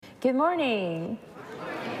Good morning.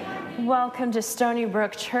 Welcome to Stony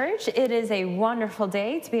Brook Church. It is a wonderful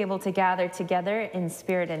day to be able to gather together in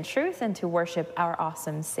spirit and truth and to worship our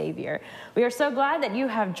awesome Savior. We are so glad that you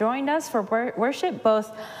have joined us for worship,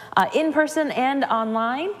 both in person and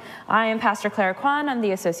online. I am Pastor Clara Kwan. I'm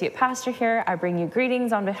the associate pastor here. I bring you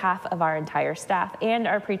greetings on behalf of our entire staff and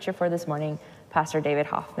our preacher for this morning, Pastor David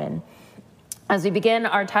Hoffman. As we begin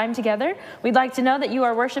our time together, we'd like to know that you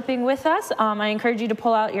are worshiping with us. I encourage you to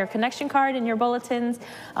pull out your connection card in your bulletins.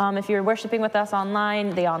 If you're worshiping with us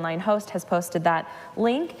online, the online host has posted that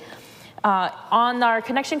link. On our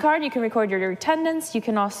connection card, you can record your attendance. You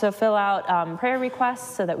can also fill out prayer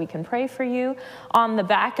requests so that we can pray for you. On the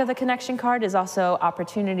back of the connection card is also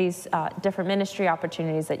opportunities, different ministry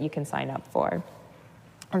opportunities that you can sign up for.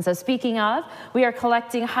 And so speaking of, we are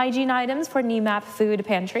collecting hygiene items for NEMAP Food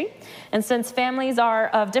Pantry. And since families are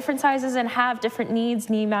of different sizes and have different needs,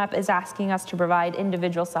 NEMAP is asking us to provide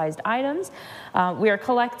individual-sized items. We are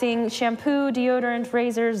collecting shampoo, deodorant,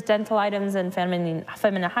 razors, dental items, and feminine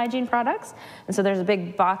hygiene products. And so there's a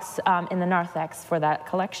big box in the narthex for that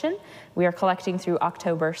collection. We are collecting through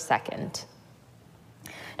October 2nd.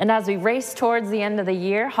 And as we race towards the end of the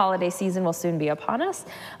year, holiday season will soon be upon us.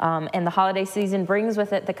 And the holiday season brings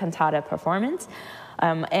with it the cantata performance.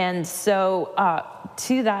 And so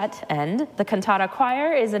to that end, the cantata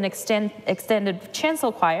choir is an extended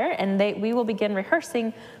chancel choir, and we will begin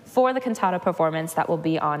rehearsing for the cantata performance that will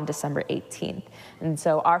be on December 18th. And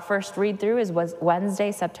so our first read-through is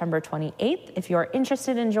Wednesday, September 28th. If you're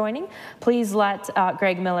interested in joining, please let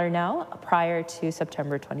Greg Miller know prior to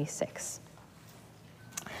September 26th.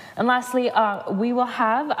 And lastly, we will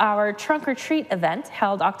have our Trunk or Treat event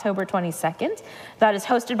held October 22nd. That is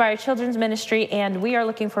hosted by our children's ministry, and we are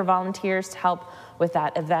looking for volunteers to help with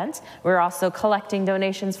that event. We're also collecting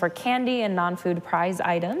donations for candy and non-food prize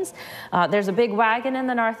items. There's a big wagon in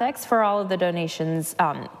the narthex for all of the donations,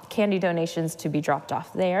 candy donations to be dropped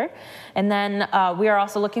off there. And then we are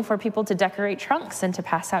also looking for people to decorate trunks and to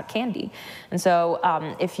pass out candy. And so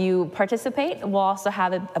if you participate, we'll also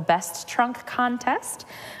have a best trunk contest.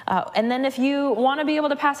 And then if you want to be able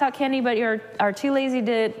to pass out candy but are too lazy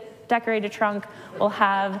to decorate a trunk, we'll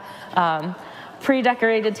have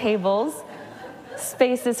pre-decorated tables.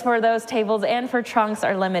 Spaces for those tables and for trunks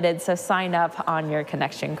are limited, so sign up on your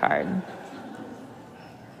connection card.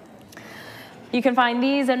 You can find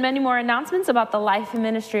these and many more announcements about the life and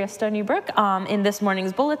ministry of Stony Brook in this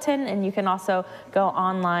morning's bulletin, and you can also go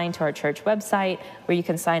online to our church website where you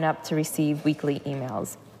can sign up to receive weekly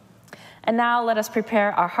emails. And now let us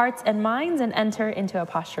prepare our hearts and minds and enter into a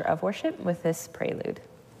posture of worship with this prelude.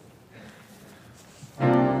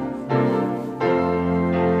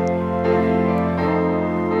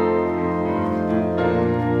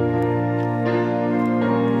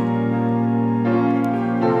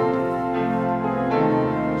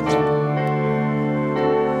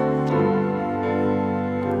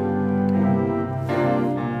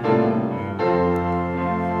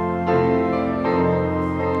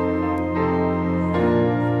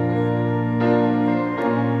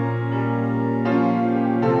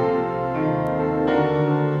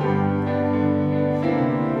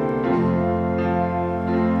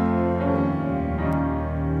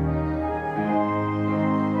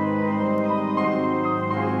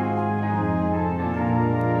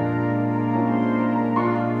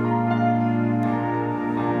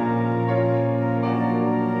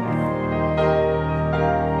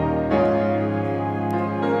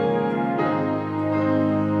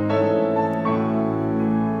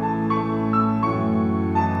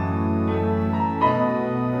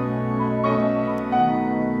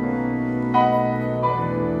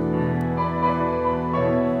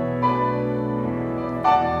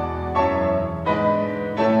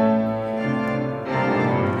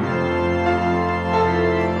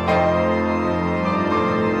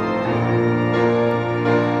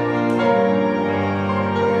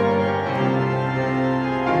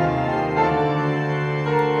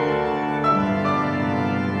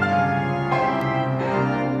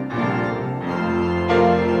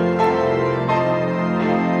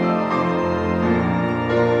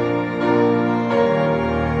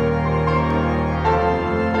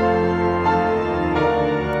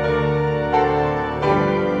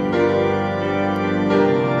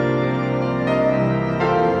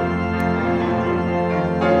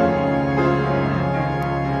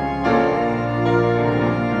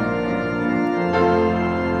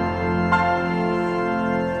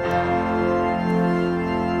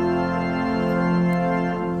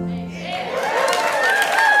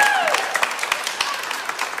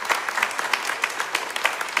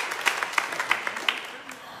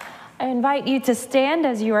 invite you to stand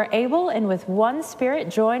as you are able and with one spirit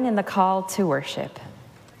join in the call to worship.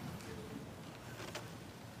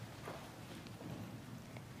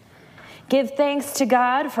 Give thanks to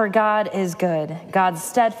God, for God is good. God's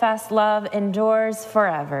steadfast love endures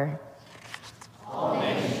forever. All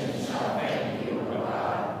nations shall thank you, O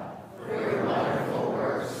God, for your wonderful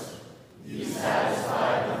works. You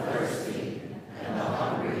satisfy the thirsty, and the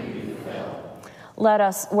hungry you fill. Let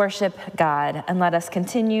us worship God, and let us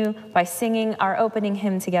continue by singing our opening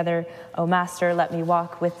hymn together, O Master, let me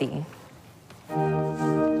walk with thee.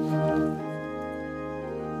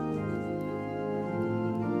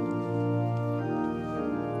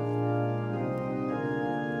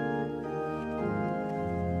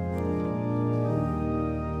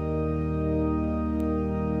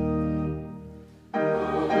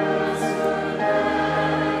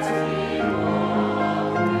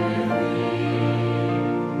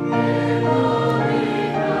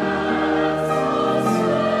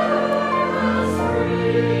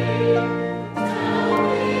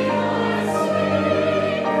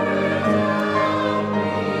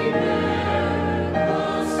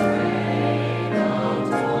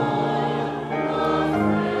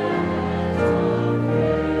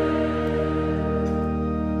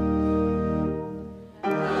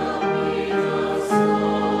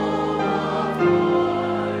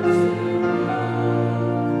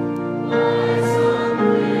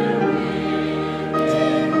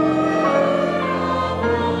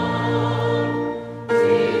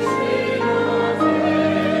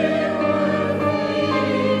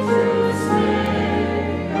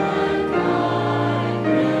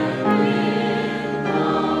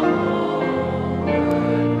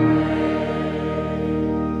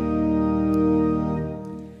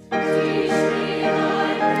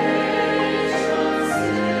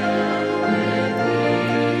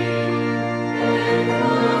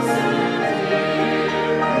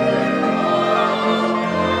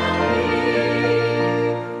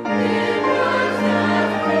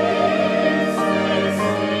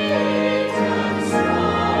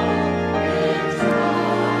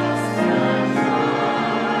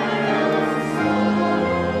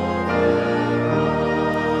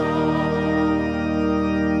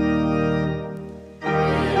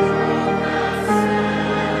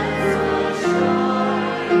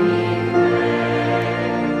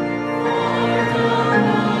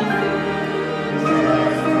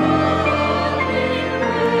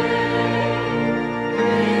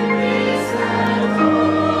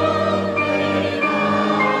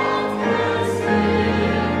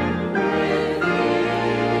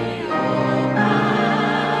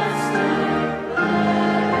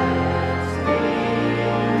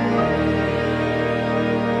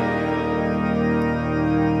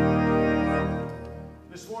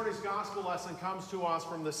 To us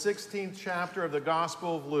from the 16th chapter of the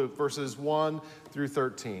Gospel of Luke, verses 1 through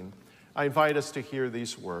 13. I invite us to hear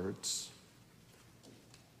these words.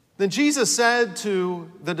 Then Jesus said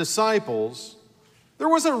to the disciples, "There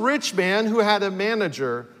was a rich man who had a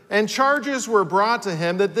manager, and charges were brought to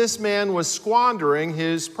him that this man was squandering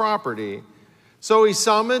his property. So he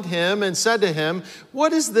summoned him and said to him,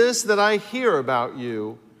 'What is this that I hear about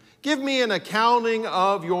you? Give me an accounting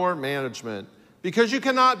of your management, because you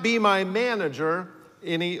cannot be my manager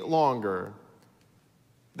any longer.'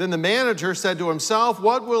 Then the manager said to himself,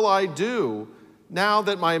 'What will I do now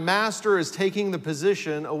that my master is taking the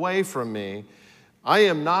position away from me? I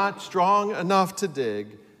am not strong enough to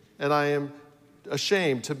dig, and I am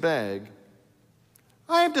ashamed to beg.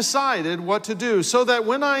 I have decided what to do so that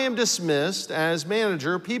when I am dismissed as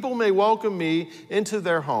manager, people may welcome me into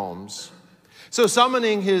their homes.' So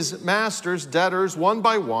summoning his master's debtors one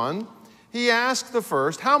by one, he asked the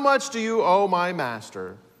first, 'How much do you owe my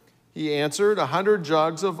master?' He answered, 100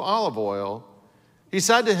 jugs of olive oil. He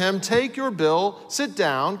said to him, 'Take your bill, sit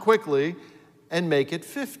down quickly, and make it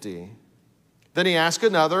 50. Then he asked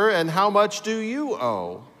another, 'And how much do you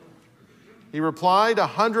owe?' He replied,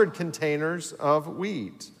 100 containers of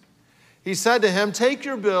wheat. He said to him, 'Take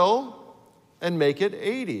your bill and make it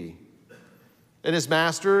 80. And his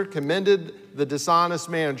master commended the dishonest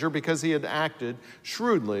manager because he had acted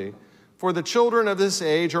shrewdly. For the children of this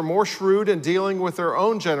age are more shrewd in dealing with their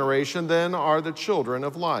own generation than are the children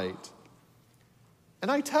of light.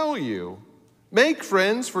 And I tell you, make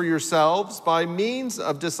friends for yourselves by means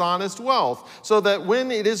of dishonest wealth, so that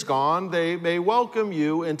when it is gone, they may welcome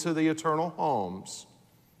you into the eternal homes.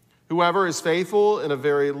 Whoever is faithful in a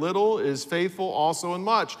very little is faithful also in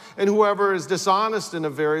much, and whoever is dishonest in a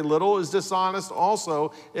very little is dishonest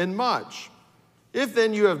also in much. If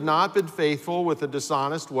then you have not been faithful with the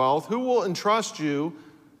dishonest wealth, who will entrust you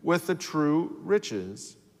with the true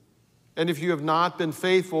riches? And if you have not been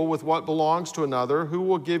faithful with what belongs to another, who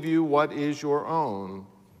will give you what is your own?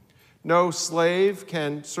 No slave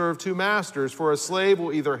can serve two masters, for a slave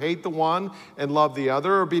will either hate the one and love the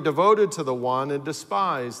other, or be devoted to the one and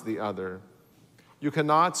despise the other. You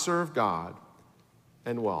cannot serve God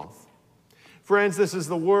and wealth. Friends, this is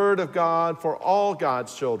the word of God for all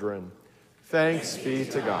God's children. Thanks be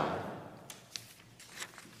to God.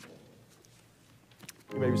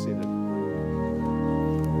 You may be seated.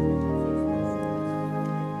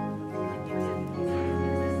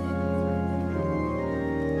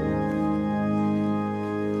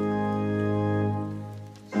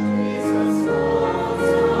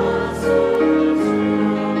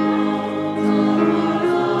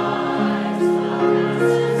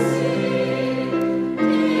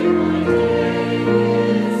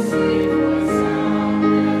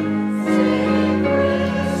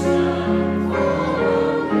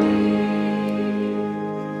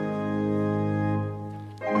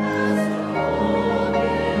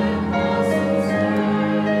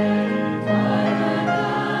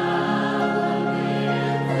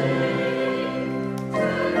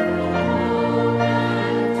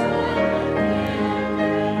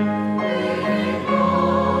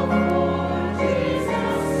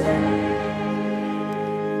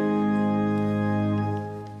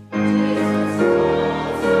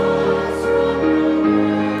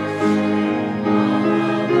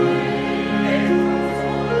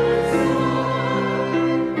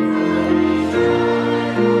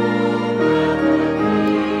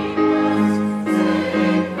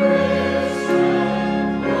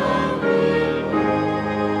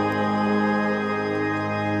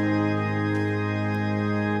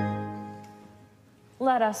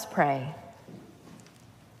 Let us pray.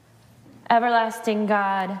 Everlasting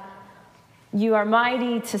God, you are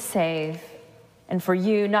mighty to save, and for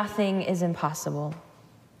you nothing is impossible.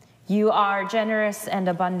 You are generous and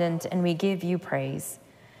abundant, and we give you praise.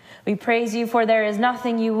 We praise you, for there is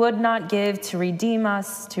nothing you would not give to redeem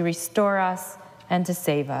us, to restore us, and to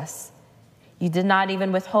save us. You did not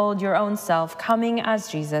even withhold your own self, coming as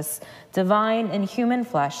Jesus, divine in human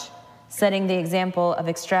flesh, setting the example of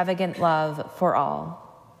extravagant love for all.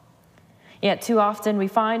 Yet too often we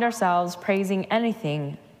find ourselves praising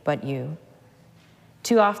anything but you.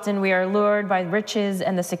 Too often we are lured by riches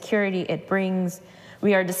and the security it brings.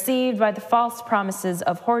 We are deceived by the false promises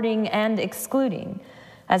of hoarding and excluding,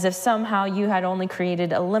 as if somehow you had only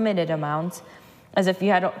created a limited amount, as if you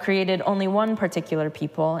had created only one particular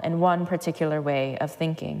people and one particular way of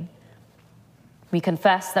thinking. We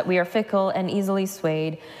confess that we are fickle and easily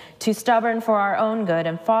swayed, too stubborn for our own good,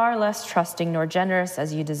 and far less trusting nor generous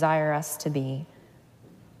as you desire us to be.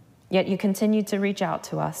 Yet you continue to reach out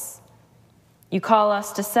to us. You call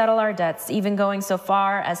us to settle our debts, even going so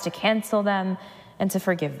far as to cancel them and to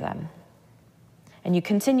forgive them. And you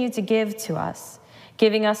continue to give to us,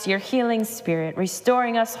 giving us your healing spirit,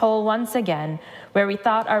 restoring us whole once again, where we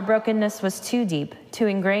thought our brokenness was too deep, too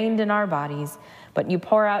ingrained in our bodies. But you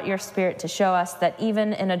pour out your spirit to show us that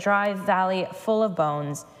even in a dry valley full of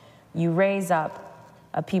bones, you raise up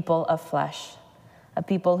a people of flesh, a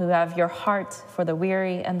people who have your heart for the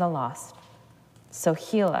weary and the lost. So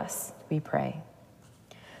heal us, we pray.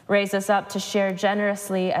 Raise us up to share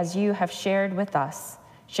generously as you have shared with us,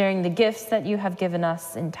 sharing the gifts that you have given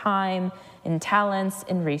us in time, in talents,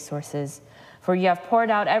 in resources. For you have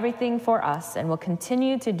poured out everything for us and will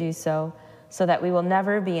continue to do so that we will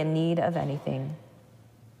never be in need of anything.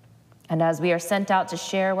 And as we are sent out to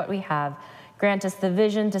share what we have, grant us the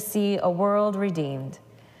vision to see a world redeemed.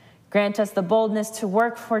 Grant us the boldness to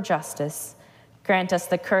work for justice. Grant us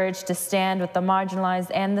the courage to stand with the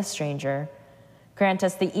marginalized and the stranger. Grant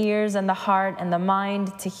us the ears and the heart and the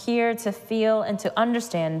mind to hear, to feel, and to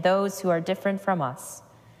understand those who are different from us.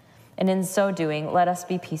 And in so doing, let us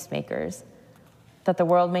be peacemakers, that the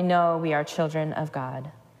world may know we are children of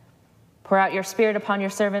God. Pour out your spirit upon your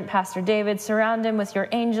servant, Pastor David. Surround him with your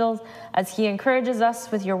angels as he encourages us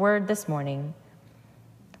with your word this morning.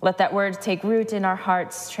 Let that word take root in our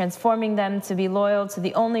hearts, transforming them to be loyal to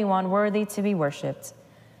the only one worthy to be worshiped.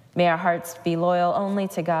 May our hearts be loyal only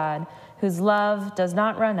to God, whose love does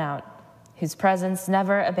not run out, whose presence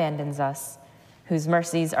never abandons us, whose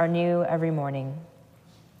mercies are new every morning.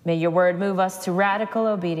 May your word move us to radical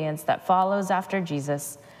obedience that follows after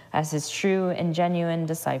Jesus as his true and genuine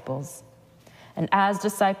disciples. And as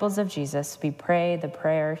disciples of Jesus, we pray the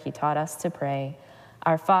prayer he taught us to pray.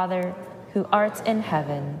 Our Father, who art in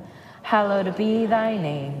heaven, hallowed be thy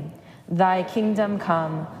name. Thy kingdom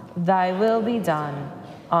come, thy will be done,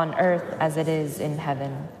 on earth as it is in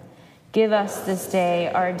heaven. Give us this day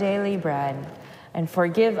our daily bread, and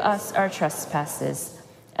forgive us our trespasses,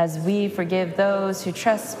 as we forgive those who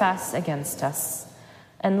trespass against us.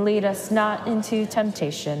 And lead us not into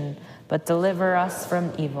temptation, but deliver us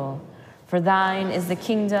from evil. For thine is the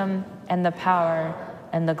kingdom and the power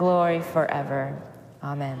and the glory forever.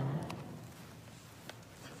 Amen.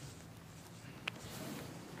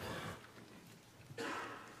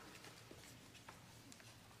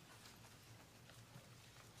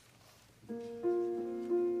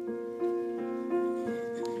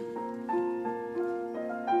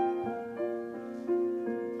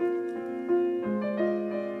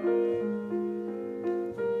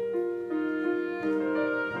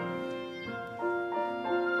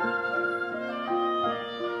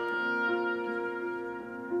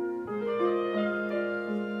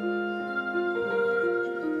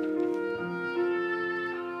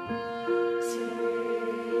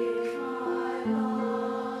 Take my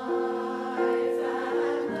life.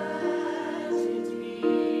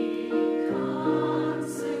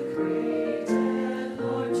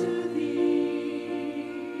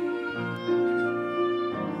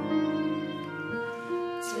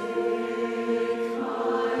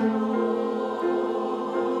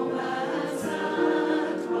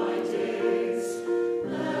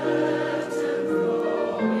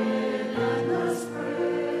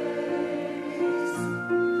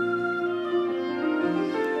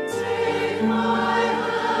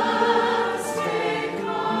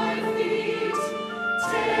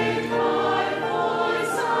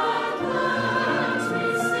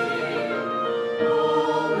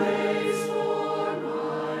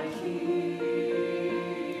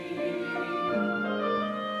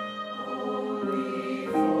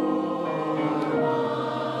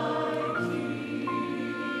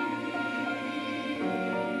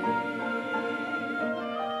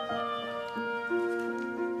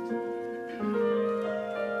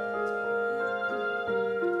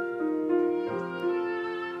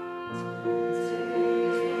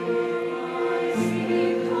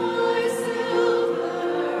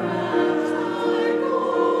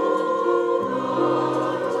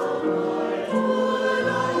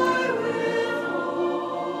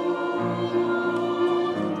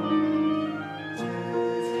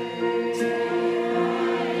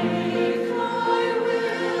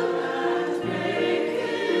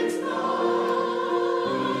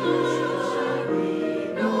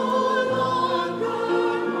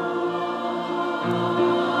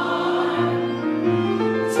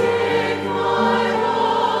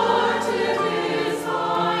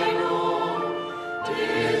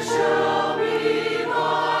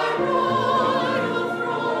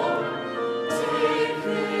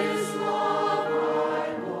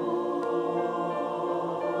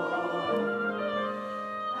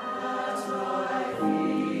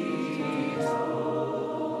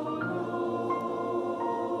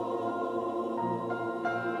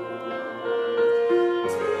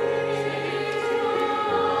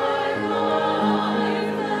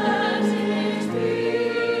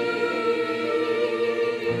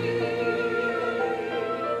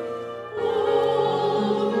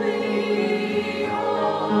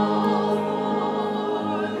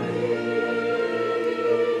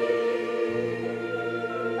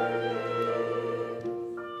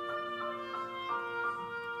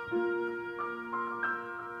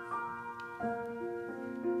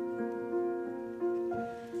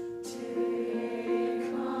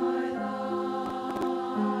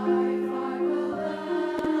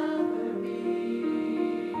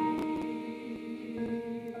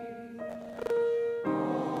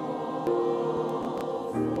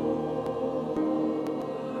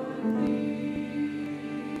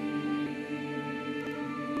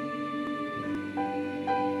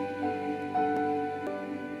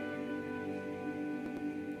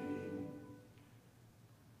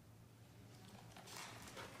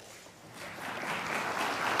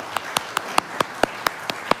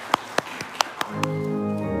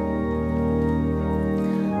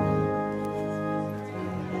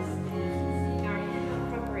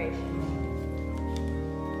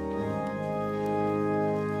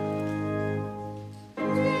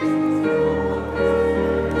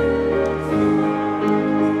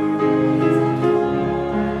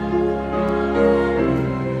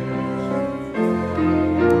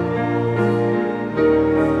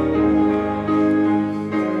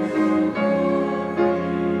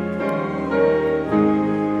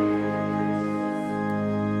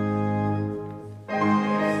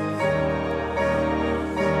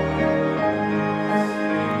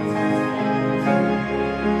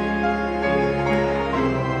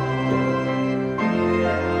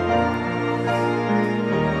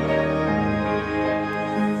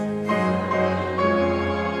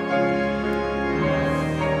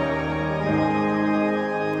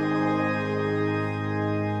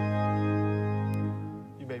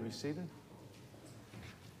 be seated.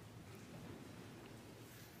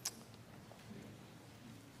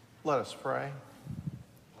 Let us pray.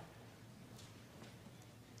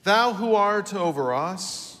 Thou who art over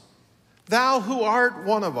us, thou who art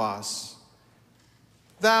one of us,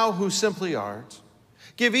 thou who simply art,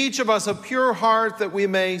 give each of us a pure heart that we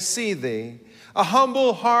may see thee, a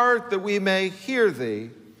humble heart that we may hear thee,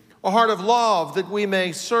 a heart of love that we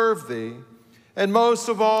may serve thee, and most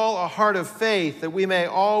of all, a heart of faith that we may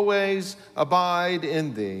always abide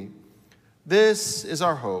in thee. This is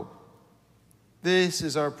our hope. This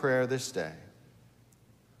is our prayer this day.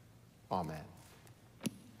 Amen.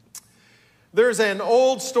 There's an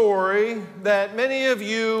old story that many of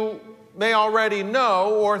you may already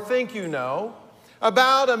know or think you know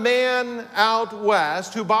about a man out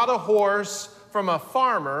west who bought a horse from a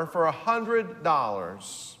farmer for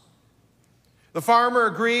 $100. The farmer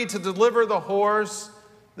agreed to deliver the horse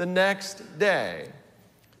the next day.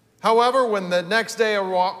 However, when the next day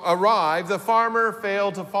arrived, the farmer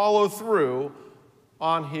failed to follow through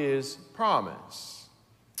on his promise.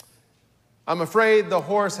 I'm afraid the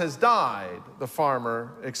horse has died, the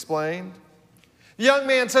farmer explained. The young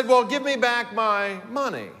man said, well, give me back my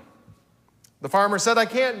money. The farmer said, I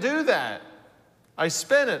can't do that. I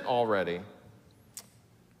spent it already.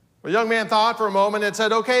 The young man thought for a moment and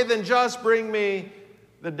said, okay, then just bring me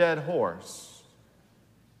the dead horse.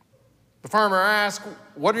 The farmer asked,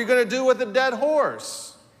 what are you going to do with the dead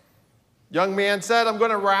horse? The young man said, I'm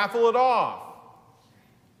going to raffle it off.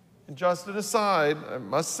 And just an aside, I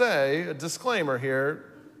must say, a disclaimer here,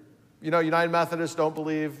 you know, United Methodists don't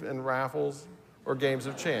believe in raffles or games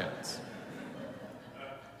of chance.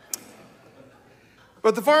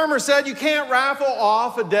 But the farmer said, you can't raffle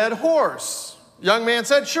off a dead horse. The young man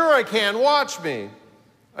said, sure I can, watch me.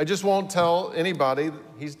 I just won't tell anybody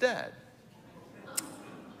he's dead.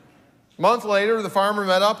 A month later, the farmer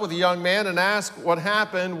met up with the young man and asked what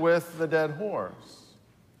happened with the dead horse.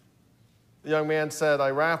 The young man said, I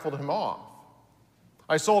raffled him off.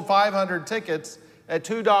 I sold 500 tickets at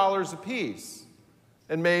 $2 apiece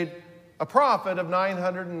and made a profit of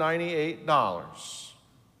 $998.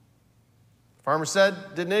 The farmer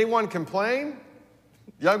said, didn't anyone complain?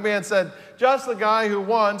 The young man said, just the guy who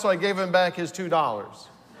won, so I gave him back his $2.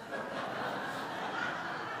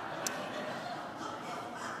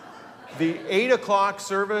 The 8 o'clock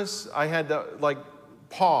service, I had to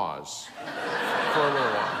pause for a little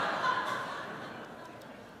while.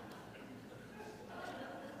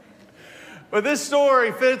 But this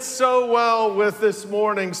story fits so well with this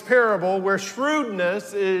morning's parable where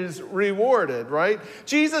shrewdness is rewarded, right?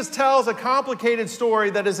 Jesus tells a complicated story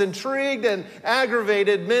that has intrigued and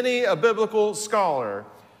aggravated many a biblical scholar.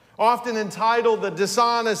 Often entitled The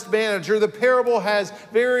Dishonest Manager, the parable has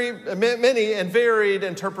many and varied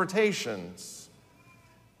interpretations.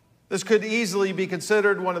 This could easily be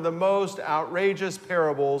considered one of the most outrageous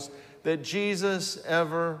parables that Jesus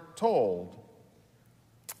ever told.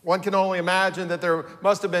 One can only imagine that there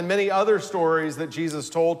must have been many other stories that Jesus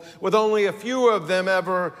told, with only a few of them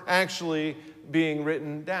ever actually being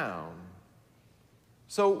written down.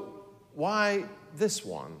 So why this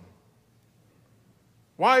one?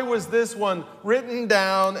 Why was this one written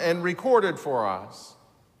down and recorded for us?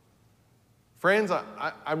 Friends,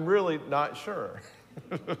 I'm really not sure.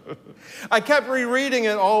 I kept rereading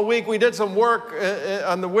it all week. We did some work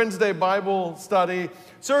on the Wednesday Bible study,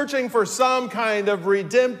 searching for some kind of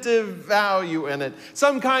redemptive value in it,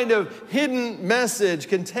 some kind of hidden message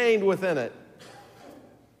contained within it.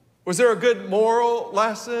 Was there a good moral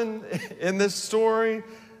lesson in this story?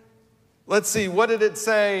 Let's see, what did it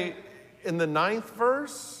say in the 9th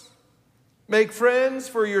verse? Make friends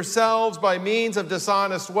for yourselves by means of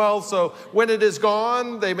dishonest wealth, so when it is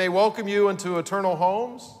gone, they may welcome you into eternal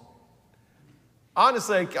homes.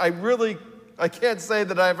 Honestly, I can't say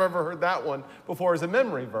that I've ever heard that one before as a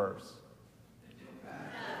memory verse.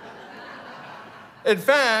 In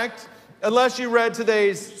fact, unless you read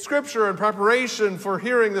today's scripture in preparation for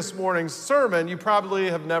hearing this morning's sermon, you probably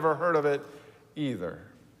have never heard of it either.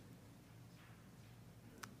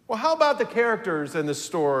 Well, how about the characters in the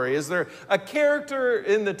story? Is there a character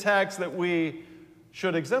in the text that we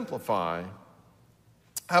should exemplify?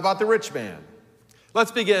 How about the rich man?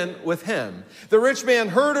 Let's begin with him. The rich man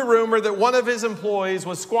heard a rumor that one of his employees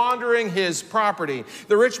was squandering his property.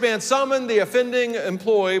 The rich man summoned the offending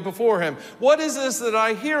employee before him. What is this that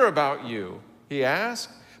I hear about you? He asked.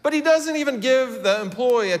 But he doesn't even give the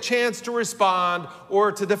employee a chance to respond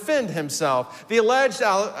or to defend himself. The alleged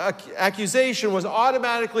accusation was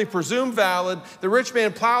automatically presumed valid. The rich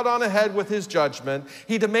man plowed on ahead with his judgment.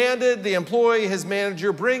 He demanded the employee, his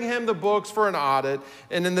manager, bring him the books for an audit.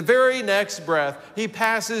 And in the very next breath, he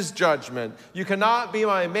passes judgment. You cannot be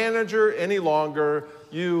my manager any longer.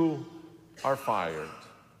 You are fired.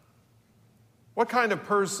 What kind of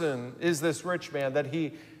person is this rich man that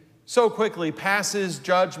he so quickly passes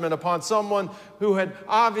judgment upon someone who had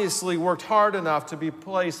obviously worked hard enough to be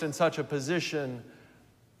placed in such a position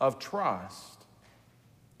of trust?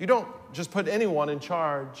 You don't just put anyone in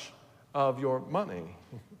charge of your money.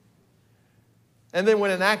 And then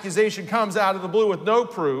when an accusation comes out of the blue with no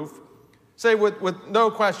proof, say with no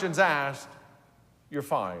questions asked, you're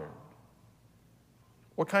fired.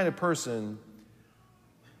 What kind of person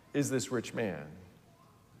is this rich man?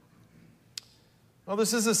 Well,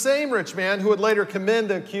 this is the same rich man who would later commend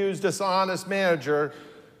the accused dishonest manager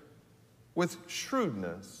with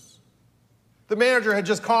shrewdness. The manager had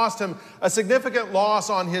just cost him a significant loss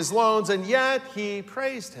on his loans, and yet he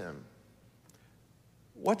praised him.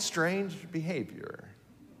 What strange behavior.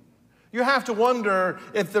 You have to wonder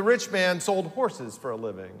if the rich man sold horses for a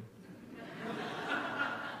living.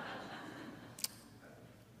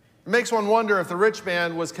 It makes one wonder if the rich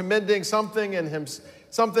man was commending something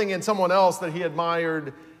in someone else that he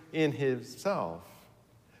admired in himself.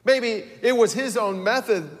 Maybe it was his own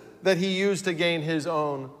method that he used to gain his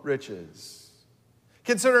own riches.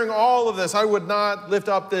 Considering all of this, I would not lift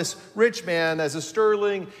up this rich man as a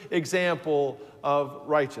sterling example of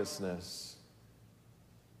righteousness.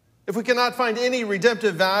 If we cannot find any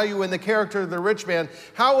redemptive value in the character of the rich man,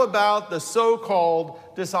 how about the so-called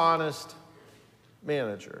dishonest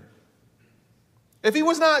manager? If he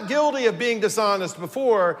was not guilty of being dishonest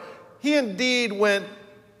before, he indeed went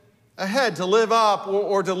ahead to live up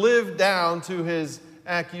or to live down to his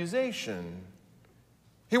accusation.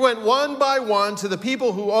 He went one by one to the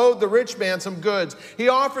people who owed the rich man some goods. He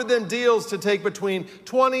offered them deals to take between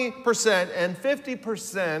 20% and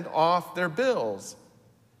 50% off their bills.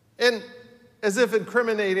 And as if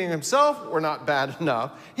incriminating himself were not bad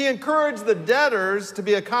enough, he encouraged the debtors to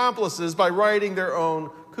be accomplices by writing their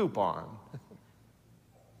own coupon.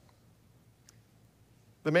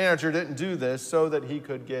 The manager didn't do this so that he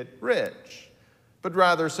could get rich, but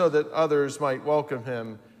rather so that others might welcome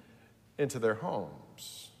him into their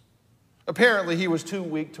homes. Apparently, he was too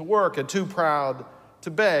weak to work and too proud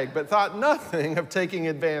to beg, but thought nothing of taking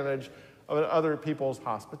advantage of other people's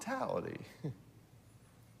hospitality.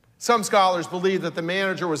 Some scholars believe that the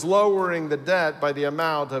manager was lowering the debt by the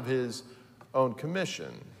amount of his own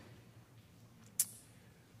commission.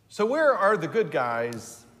 So where are the good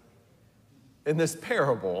guys in this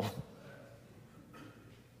parable?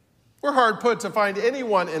 We're hard put to find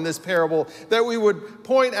anyone in this parable that we would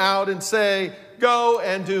point out and say, go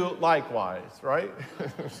and do likewise, right?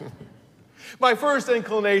 My first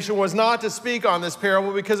inclination was not to speak on this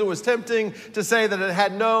parable because it was tempting to say that it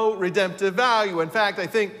had no redemptive value. In fact, I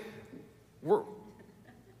think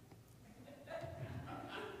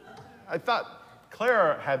I thought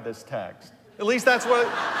Clara had this text. At least that's what...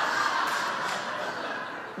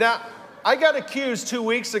 Now, I got accused 2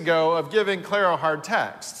 weeks ago of giving Clara hard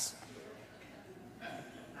texts.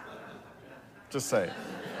 Just saying.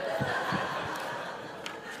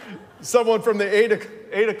 Someone from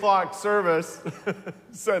the 8 o'clock service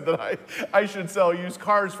said that I should sell used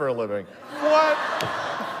cars for a living. What?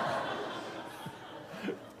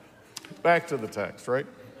 Back to the text, right?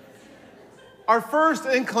 Our first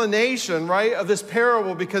inclination, right, of this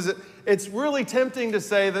parable, because it's really tempting to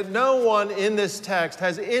say that no one in this text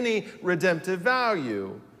has any redemptive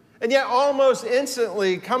value. And yet almost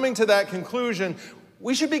instantly coming to that conclusion,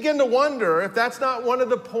 we should begin to wonder if that's not one of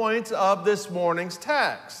the points of this morning's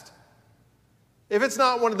text. If it's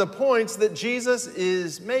not one of the points that Jesus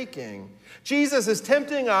is making. Jesus is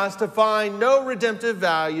tempting us to find no redemptive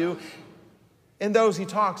value in those he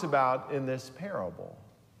talks about in this parable.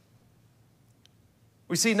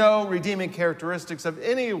 We see no redeeming characteristics of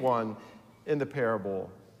anyone in the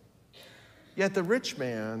parable. Yet the rich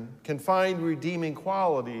man can find redeeming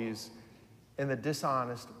qualities in the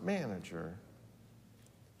dishonest manager.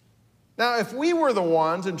 Now, if we were the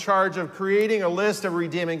ones in charge of creating a list of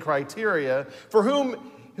redeeming criteria for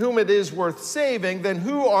whom it is worth saving, then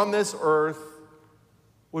who on this earth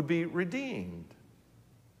would be redeemed?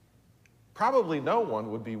 Probably no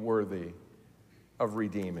one would be worthy of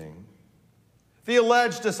redeeming. The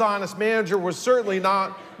alleged dishonest manager was certainly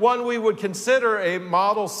not one we would consider a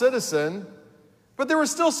model citizen, but there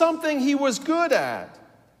was still something he was good at.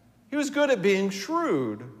 He was good at being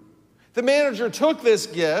shrewd. The manager took this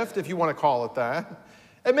gift, if you want to call it that,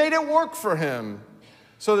 and made it work for him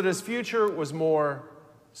so that his future was more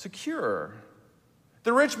secure.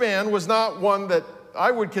 The rich man was not one that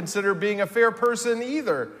I would consider being a fair person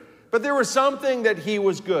either, but there was something that he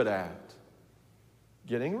was good at: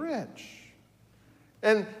 getting rich.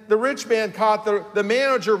 And the rich man caught the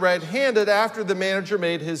manager red-handed after the manager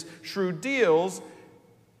made his shrewd deals.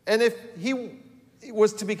 And if he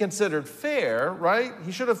was to be considered fair, right,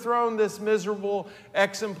 he should have thrown this miserable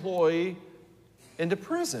ex-employee into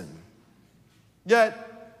prison. Yet,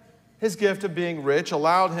 his gift of being rich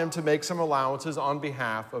allowed him to make some allowances on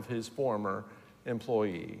behalf of his former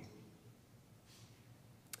employee.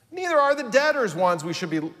 Neither are the debtors ones we should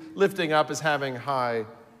be lifting up as having high,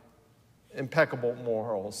 impeccable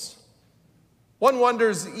morals. One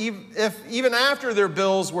wonders if even after their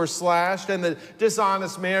bills were slashed and the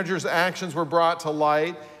dishonest manager's actions were brought to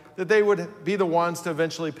light, that they would be the ones to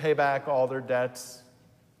eventually pay back all their debts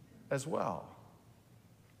as well.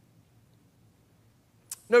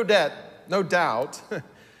 No doubt,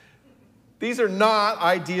 these are not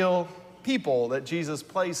ideal people that Jesus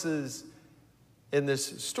places in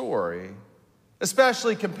this story,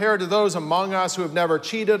 especially compared to those among us who have never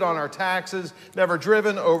cheated on our taxes, never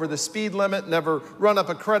driven over the speed limit, never run up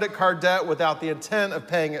a credit card debt without the intent of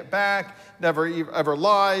paying it back, never ever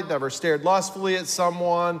lied, never stared lustfully at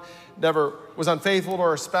someone, never was unfaithful to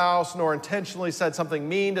our spouse, nor intentionally said something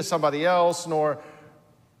mean to somebody else, nor,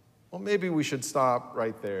 well, maybe we should stop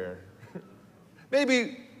right there.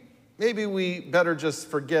 Maybe we better just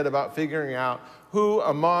forget about figuring out who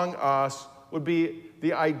among us would be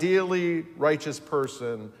the ideally righteous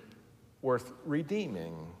person worth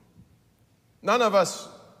redeeming. None of us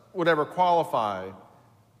would ever qualify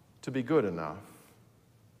to be good enough.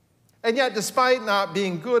 And yet, despite not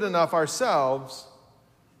being good enough ourselves,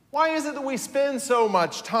 why is it that we spend so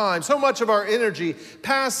much time, so much of our energy,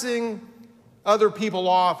 passing other people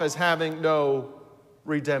off as having no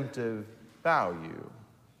redemptive value?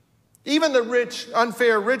 Even the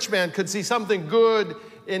unfair rich man could see something good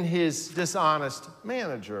in his dishonest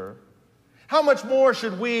manager. How much more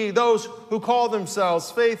should we, those who call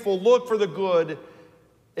themselves faithful, look for the good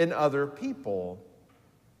in other people?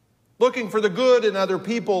 Looking for the good in other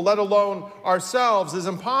people, let alone ourselves, is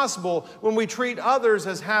impossible when we treat others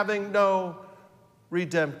as having no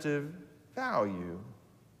redemptive value.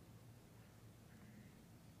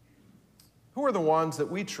 Who are the ones that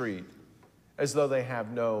we treat as though they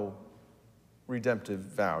have no redemptive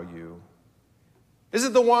value? Is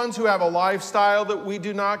it the ones who have a lifestyle that we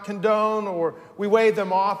do not condone, or we wave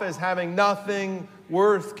them off as having nothing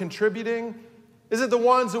worth contributing? Is it the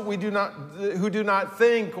ones that who do not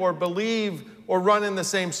think or believe or run in the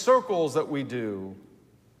same circles that we do?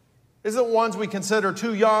 Is it ones we consider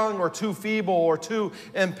too young or too feeble or too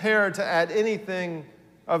impaired to add anything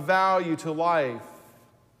of value to life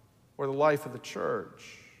or the life of the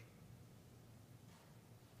church?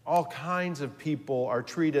 All kinds of people are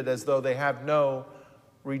treated as though they have no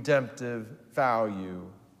redemptive value.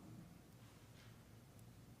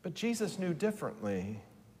 But Jesus knew differently.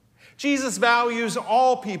 Jesus values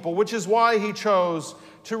all people, which is why he chose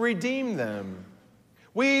to redeem them.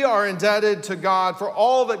 We are indebted to God for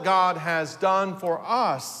all that God has done for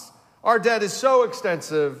us. Our debt is so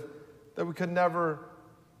extensive that we could never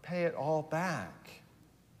pay it all back.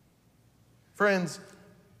 Friends,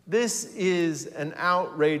 this is an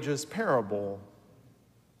outrageous parable,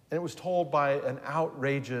 and it was told by an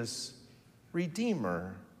outrageous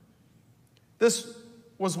Redeemer. This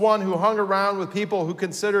was one who hung around with people who were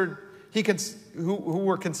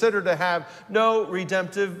considered to have no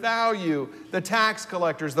redemptive value. The tax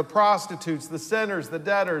collectors, the prostitutes, the sinners, the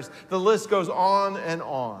debtors, the list goes on and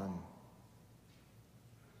on.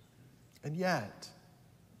 And yet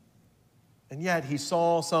he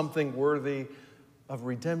saw something worthy of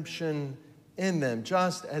redemption in them,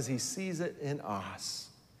 just as he sees it in us.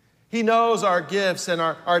 He knows our gifts and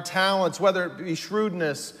our talents, whether it be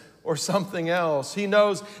shrewdness or something else. He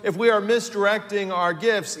knows if we are misdirecting our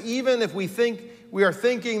gifts, even if we are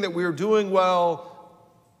thinking that we are doing well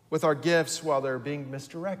with our gifts while they're being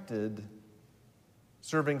misdirected,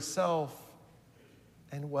 serving self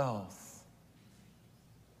and wealth.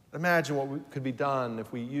 Imagine what could be done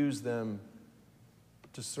if we use them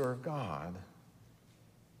to serve God.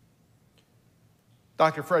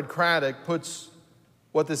 Dr. Fred Craddock puts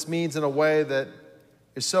what this means in a way that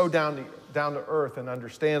is so down to earth and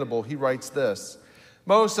understandable. He writes this: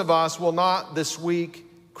 most of us will not this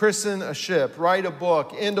week christen a ship, write a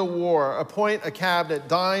book, end a war, appoint a cabinet,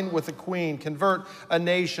 dine with a queen, convert a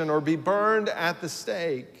nation, or be burned at the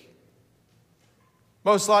stake.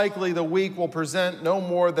 Most likely, the week will present no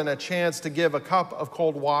more than a chance to give a cup of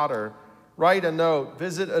cold water, write a note,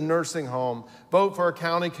 visit a nursing home, vote for a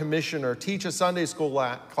county commissioner, teach a Sunday school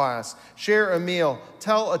class, share a meal,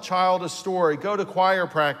 tell a child a story, go to choir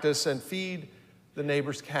practice, and feed the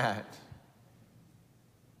neighbor's cat.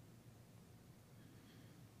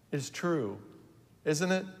 It's true,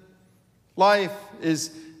 isn't it? Life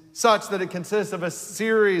is such that it consists of a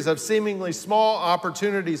series of seemingly small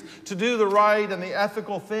opportunities to do the right and the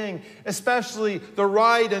ethical thing, especially the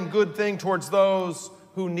right and good thing towards those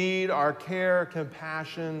who need our care,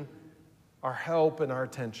 compassion, our help, and our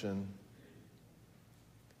attention.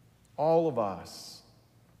 All of us,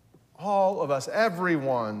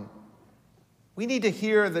 everyone, we need to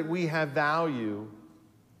hear that we have value,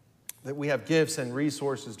 that we have gifts and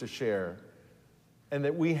resources to share, and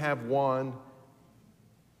that we have one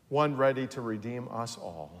ready to redeem us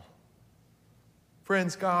all.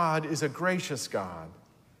 Friends, God is a gracious God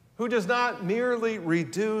who does not merely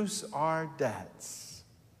reduce our debts,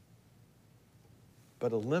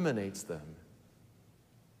 but eliminates them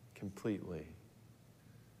completely.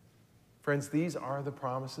 Friends, these are the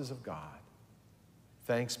promises of God.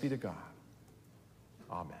 Thanks be to God.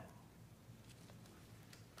 Amen.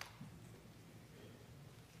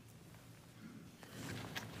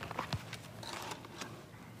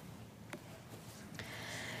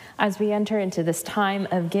 As we enter into this time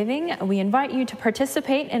of giving, we invite you to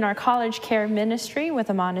participate in our College Care Ministry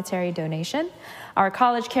with a monetary donation. Our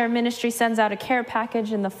College Care Ministry sends out a care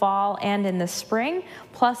package in the fall and in the spring,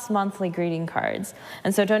 plus monthly greeting cards.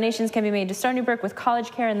 And so donations can be made to Stony Brook with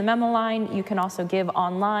College Care in the memo line. You can also give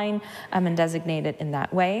online and designate it in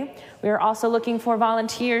that way. We are also looking for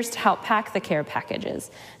volunteers to help pack the care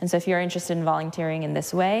packages. And so if you're interested in volunteering in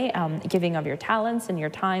this way, giving of your talents and your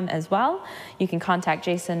time as well, you can contact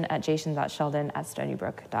Jason at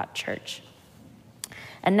jason.sheldon@stonybrook.church.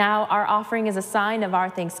 And now our offering is a sign of our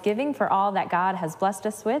thanksgiving for all that God has blessed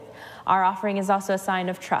us with. Our offering is also a sign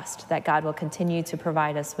of trust that God will continue to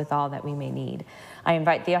provide us with all that we may need. I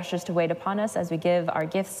invite the ushers to wait upon us as we give our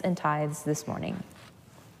gifts and tithes this morning.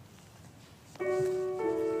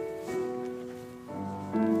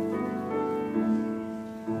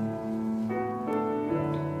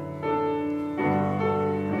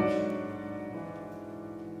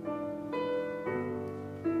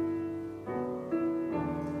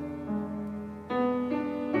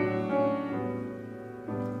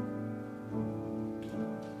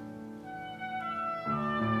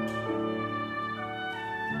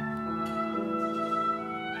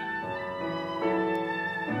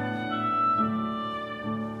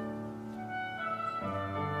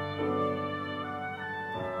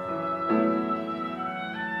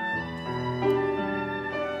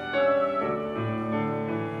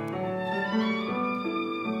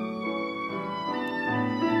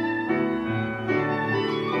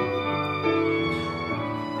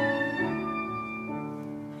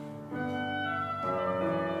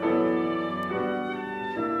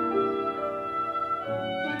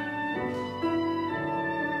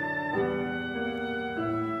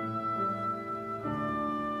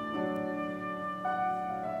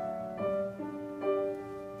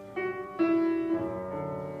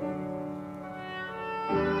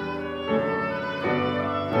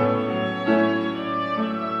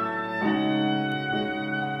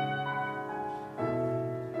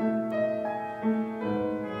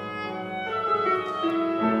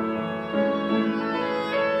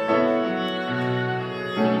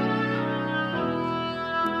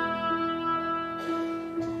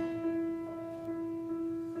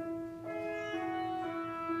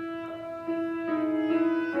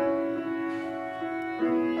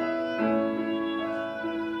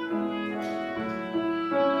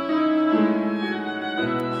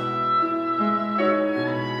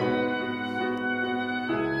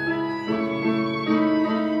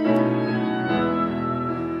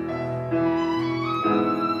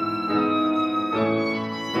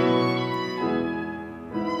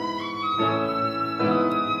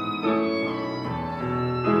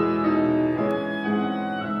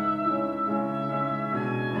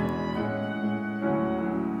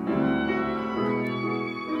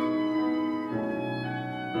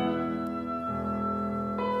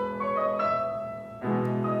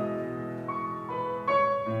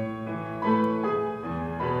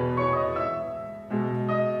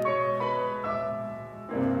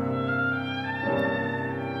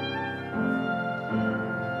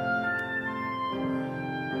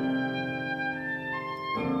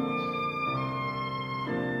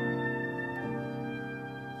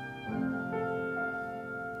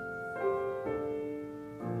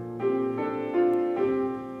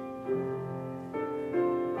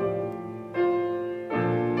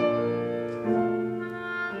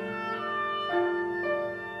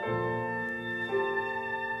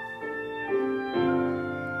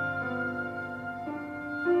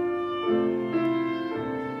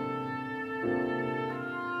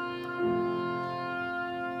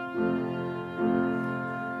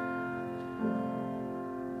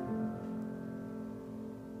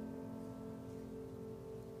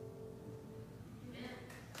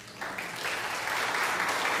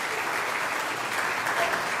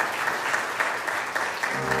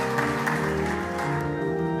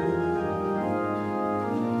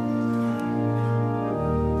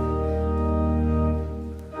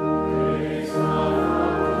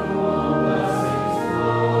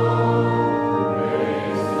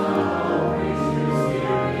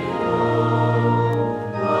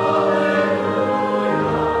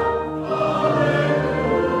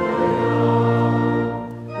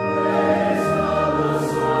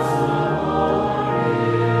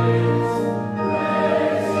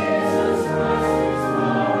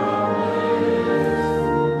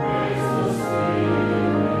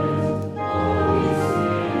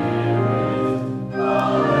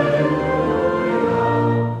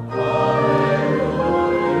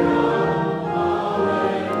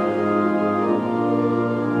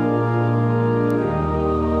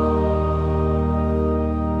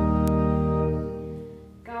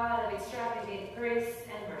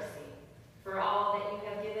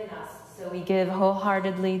 we give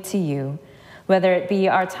wholeheartedly to you, whether it be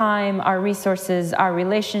our time, our resources, our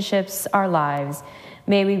relationships, our lives.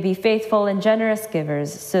 May we be faithful and generous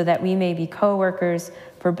givers so that we may be co-workers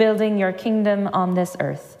for building your kingdom on this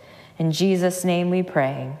earth. In Jesus' name we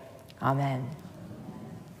pray. Amen.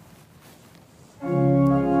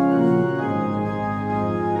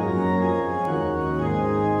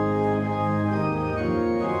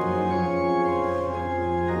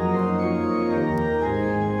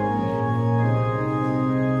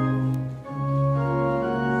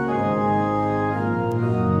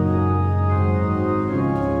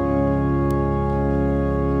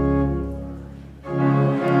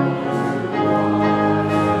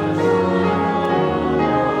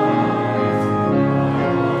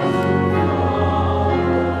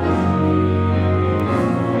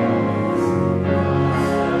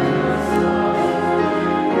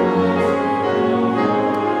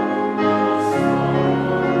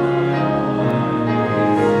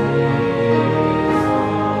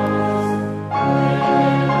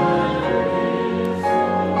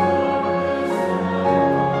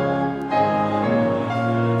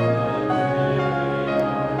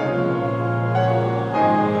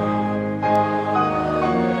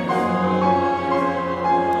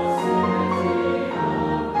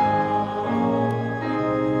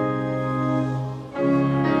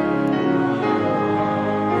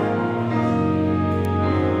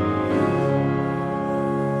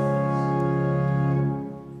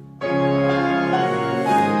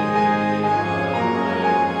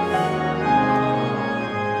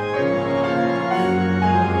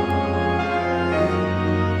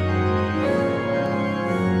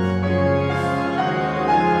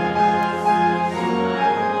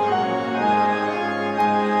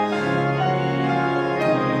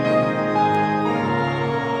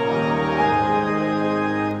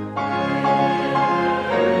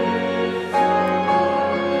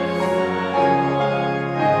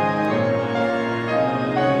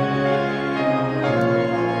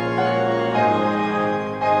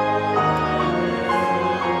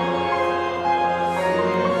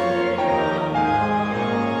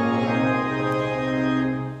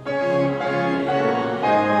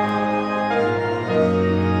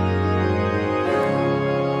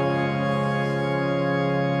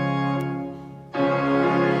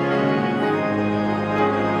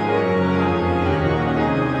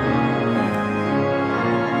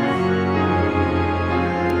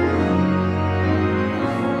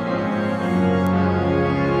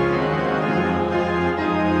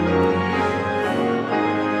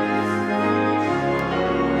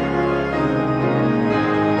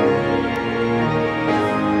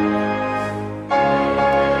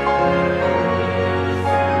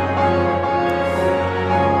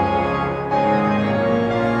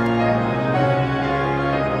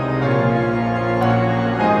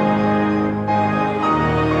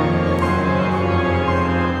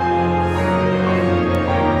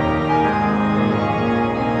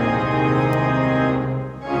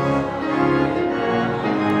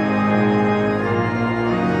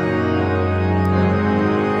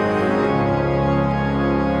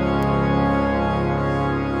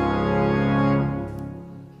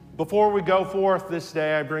 Before we go forth this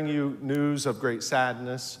day, I bring you news of great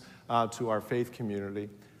sadness to our faith community.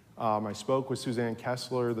 I spoke with Suzanne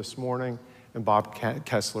Kessler this morning, and Bob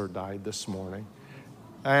Kessler died this morning.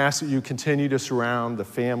 I ask that you continue to surround the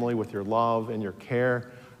family with your love and your care.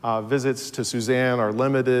 Visits to Suzanne are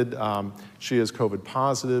limited. She is COVID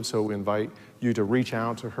positive, so we invite you to reach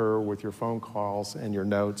out to her with your phone calls and your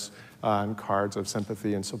notes and cards of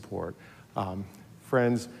sympathy and support.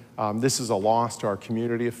 Friends, this is a loss to our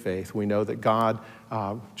community of faith. We know that God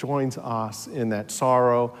joins us in that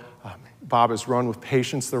sorrow. Bob has run with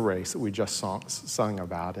patience the race that we just sung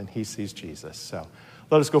about, and he sees Jesus. So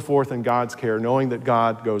let us go forth in God's care, knowing that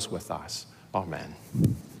God goes with us. Amen.